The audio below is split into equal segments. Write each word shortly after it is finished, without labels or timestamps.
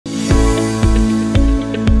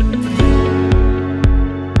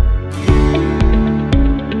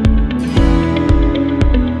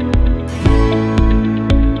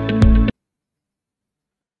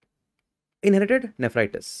inherited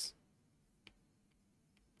nephritis.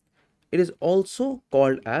 It is also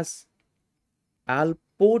called as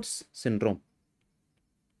Alports syndrome.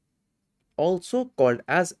 Also called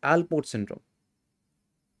as Alport syndrome.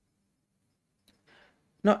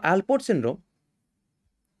 Now, Alport syndrome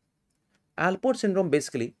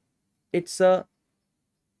basically, it's a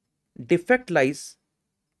defect lies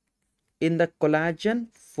in the collagen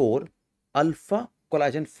 4 alpha,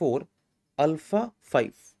 collagen 4 alpha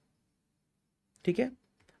 5. Okay?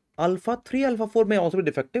 Alpha 3, alpha 4 may also be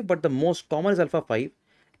defective, but the most common is alpha 5.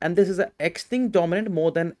 And this is a X-linked dominant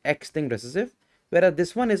more than X-linked recessive, whereas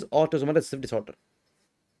this one is autosomal recessive disorder.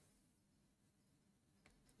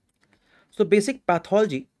 So basic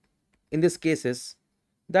pathology in this case is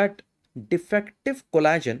that defective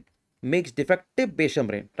collagen makes defective base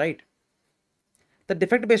membrane, right? The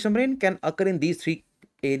defective base membrane can occur in these three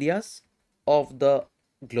areas of the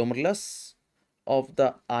glomerulus, of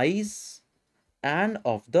the eyes, and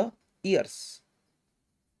of the ears.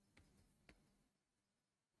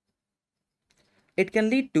 It can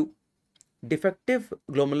lead to defective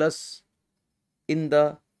glomerulus in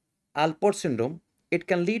the Alport syndrome. It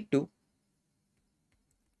can lead to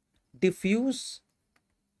diffuse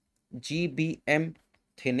GBM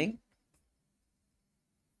thinning,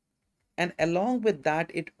 and along with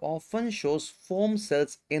that it often shows foam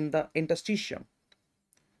cells in the interstitium.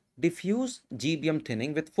 Diffuse GBM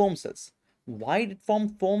thinning with foam cells. Why it form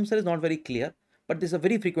foam cell is not very clear, but this is a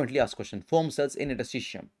very frequently asked question. Foam cells in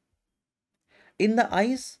interstitium. In the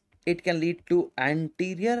eyes, it can lead to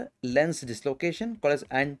anterior lens dislocation called as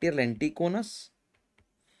anterior lenticonus,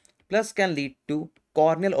 plus can lead to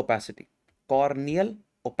corneal opacity. Corneal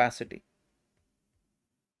opacity.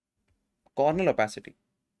 Corneal opacity.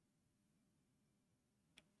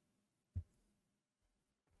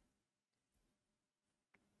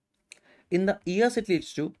 In the ears, it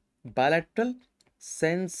leads to bilateral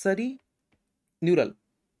sensory neural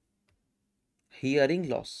hearing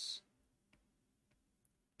loss.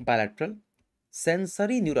 Bilateral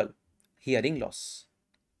sensory neural hearing loss.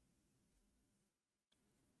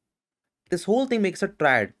 This whole thing makes a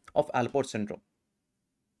triad of Alport syndrome.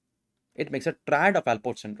 It makes a triad of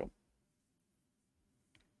Alport syndrome.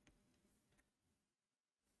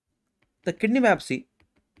 The kidney biopsy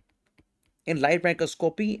in light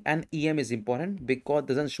microscopy and EM is important because it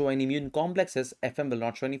doesn't show any immune complexes. FM will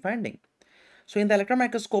not show any finding. So in the electron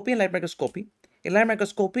microscopy and light microscopy, in light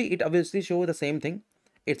microscopy, it obviously shows the same thing.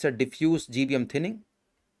 It's a diffuse GBM thinning.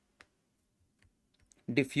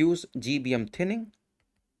 Diffuse GBM thinning.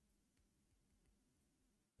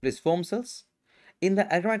 With foam cells. In the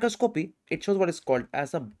electron microscopy, it shows what is called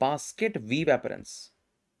as a basket weave appearance.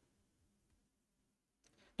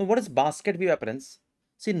 Now, what is basket weave appearance?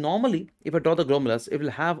 See, normally, if I draw the glomerulus, it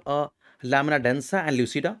will have a lamina densa and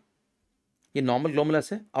lucida. ये normal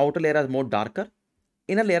glomerulus है. Outer layer is more darker.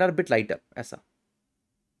 Inner layer are a bit lighter. ऐसा.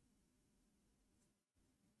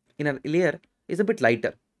 Inner layer is a bit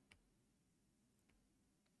lighter.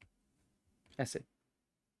 ऐसे.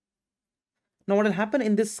 Now, what will happen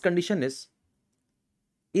in this condition is,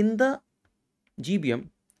 in the GBM,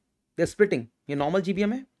 they're splitting. ये normal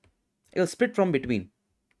GBM है. It will split from between.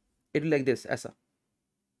 It will like this. ऐसा.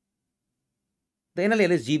 The inner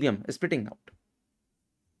layer is GBM is splitting out.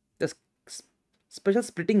 There's special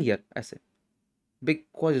splitting here, ऐसे.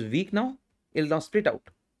 Because it's weak now, it will now split out.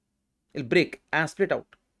 It will break and split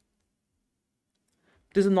out.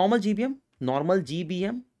 This is normal GBM,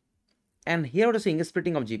 and here what I'm saying is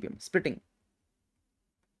splitting of GBM, splitting.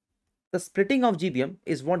 The splitting of GBM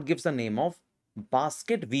is what gives the name of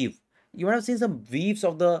basket weave. You might have seen some weaves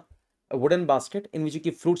of the wooden basket in which you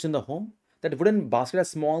keep fruits in the home. That wooden basket has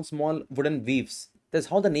small wooden weaves. That's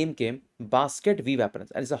how the name came, basket weave appearance,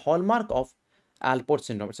 and it's a hallmark of Alport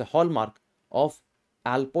syndrome. It's a hallmark of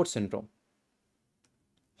Alport syndrome.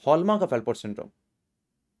 Hallmark of Alport syndrome.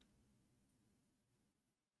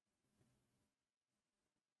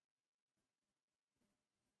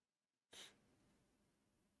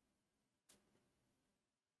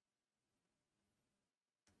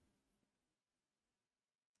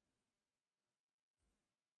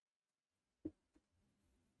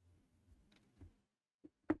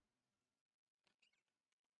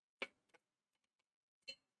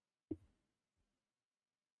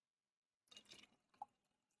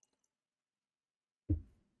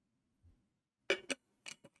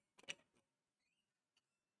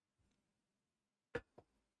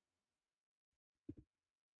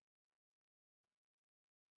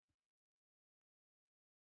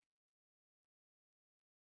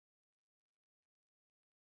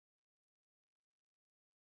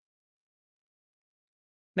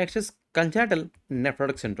 Next is congenital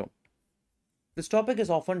nephrotic syndrome. This topic is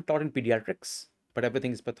often taught in pediatrics, but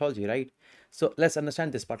everything is pathology, right? So let's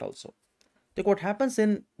understand this part also. Look, what happens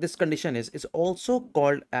in this condition is it's also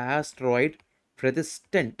called as steroid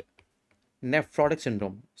resistant nephrotic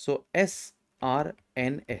syndrome. So SRNS.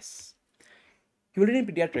 You will read in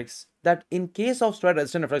pediatrics that in case of steroid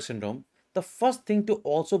resistant nephrotic syndrome, the first thing to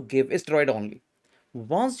also give is steroid only.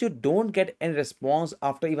 Once you don't get any response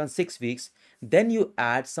after even 6 weeks, then you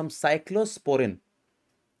add some cyclosporin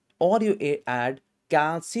or you add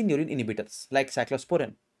calcineurin inhibitors like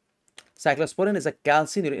cyclosporin. Cyclosporin is a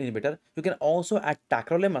calcineurin inhibitor. You can also add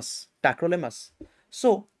tacrolimus.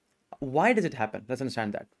 So why does it happen? Let's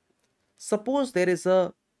understand that. Suppose there is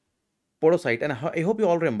a podocyte, and I hope you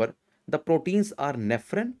all remember the proteins are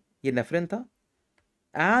nephrin, ये nephrin था,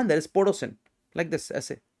 and there is podocin, like this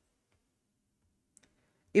ऐसे.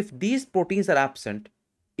 If these proteins are absent,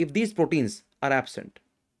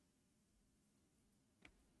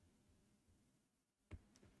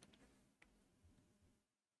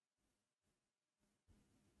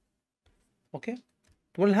 okay,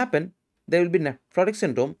 what will happen? There will be nephrotic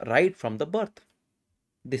syndrome right from the birth.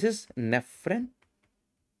 This is nephrin,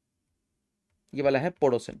 ये वाला है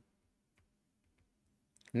podocin.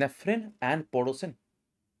 Nephrin and podocin.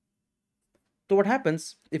 So what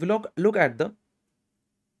happens if you look at the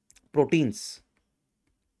proteins,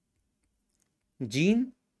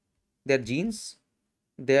 their genes,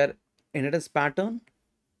 their inheritance pattern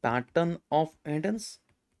of inheritance,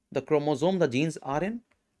 the chromosome the genes are in,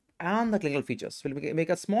 and the clinical features. We'll make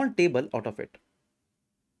a small table out of it.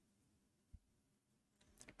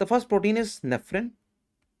 The first protein is nephrin.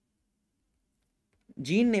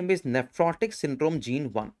 Gene name is nephrotic syndrome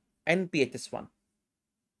gene 1, NPHS1.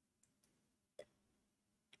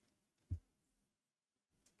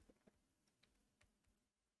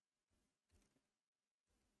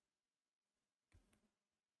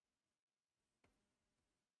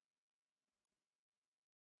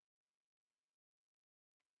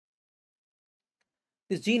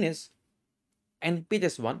 This gene is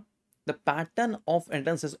NPHS1. The pattern of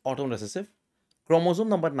entrance is autosomal recessive. Chromosome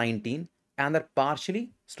number 19, and they're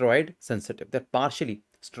partially steroid sensitive.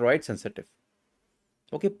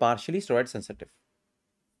 Okay, partially steroid sensitive.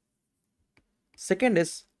 Second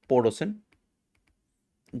is podocin.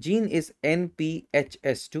 Gene is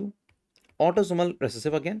NPHS2, autosomal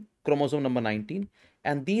recessive again, chromosome number 19,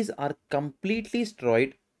 and these are completely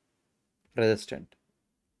steroid resistant.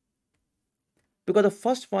 Because the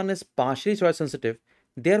first one is partially steroid sensitive,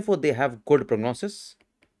 therefore they have good prognosis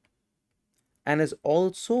and is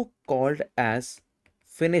also called as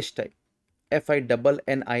finish type. FINNISH,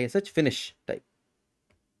 finish type.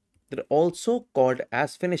 They're also called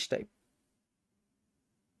as finish type.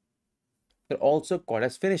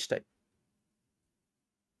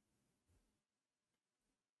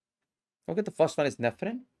 Okay, the first one is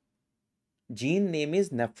nephrin. Gene name is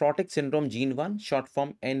nephrotic syndrome gene 1, short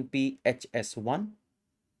form NPHS1.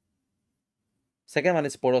 Second one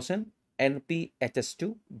is podocin,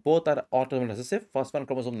 NPHS2. Both are autosomal recessive. First one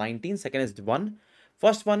chromosome 19, second is 1.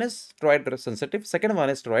 First one is steroid sensitive, second one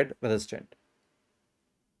is steroid resistant.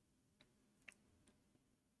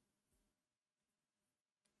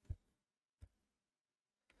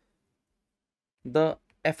 The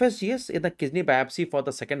FSGS in the kidney biopsy for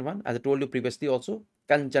the second one, as I told you previously also,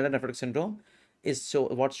 congenital nephrotic syndrome is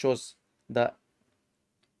what shows the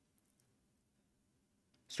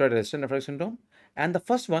steroid resistant nephrotic syndrome. And the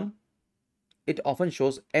first one, it often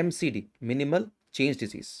shows MCD, minimal change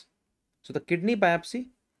disease. So the kidney biopsy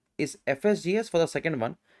is FSGS for the second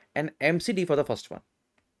one and MCD for the first one.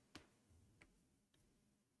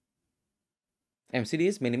 MCD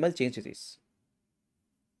is minimal change disease.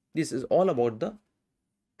 This is all about the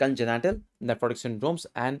congenital nephrotic syndromes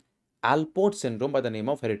and Alports syndrome by the name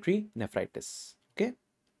of hereditary nephritis.